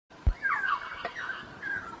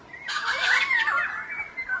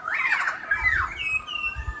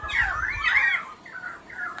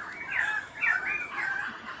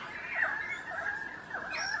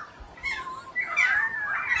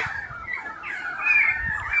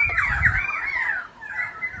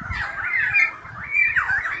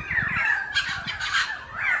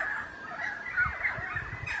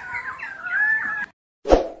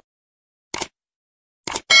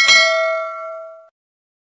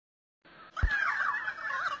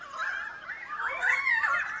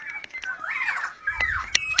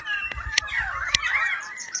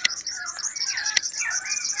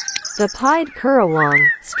The pied currawong,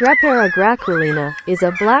 Strepera graculina, is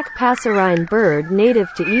a black passerine bird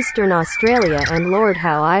native to eastern Australia and Lord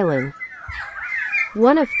Howe Island.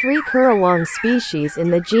 One of 3 currawong species in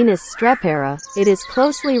the genus Strepera, it is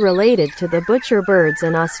closely related to the butcherbirds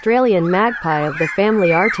and Australian magpie of the family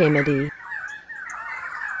Artamidae.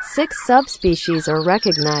 6 subspecies are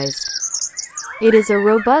recognized. It is a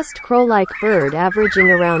robust crow-like bird averaging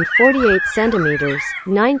around 48 centimeters,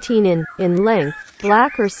 19 in length,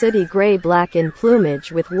 black or sooty gray-black in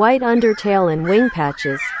plumage with white undertail and wing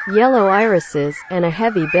patches, yellow irises, and a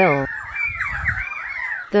heavy bill.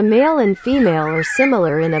 The male and female are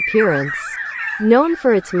similar in appearance. Known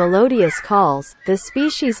for its melodious calls, the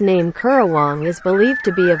species name currawong is believed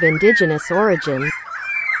to be of indigenous origin.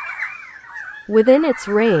 Within its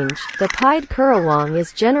range, the pied currawong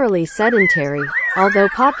is generally sedentary, although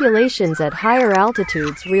populations at higher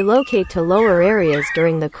altitudes relocate to lower areas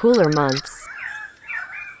during the cooler months.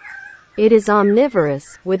 It is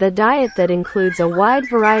omnivorous, with a diet that includes a wide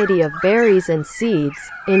variety of berries and seeds,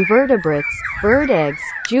 invertebrates, bird eggs,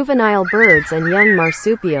 juvenile birds and young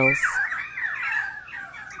marsupials.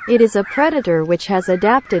 It is a predator which has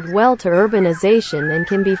adapted well to urbanization and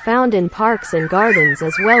can be found in parks and gardens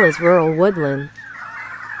as well as rural woodland.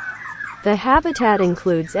 The habitat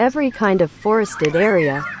includes every kind of forested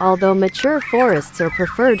area, although mature forests are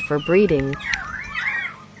preferred for breeding.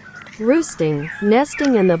 Roosting,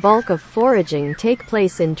 nesting and the bulk of foraging take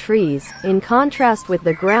place in trees, in contrast with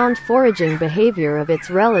the ground-foraging behaviour of its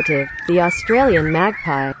relative, the Australian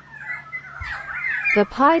magpie. The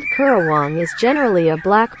pied currawong is generally a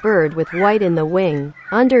black bird with white in the wing,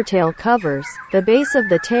 undertail covers, the base of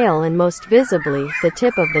the tail and most visibly, the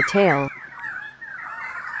tip of the tail.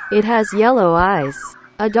 It has yellow eyes.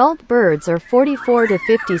 Adult birds are 44 to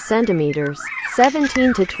 50 centimeters,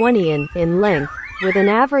 17 to 20 in length, with an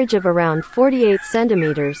average of around 48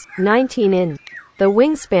 centimeters, 19 in. The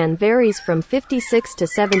wingspan varies from 56 to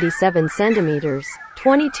 77 centimeters,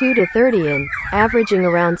 22 to 30 in, averaging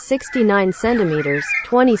around 69 centimeters,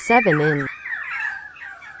 27 in.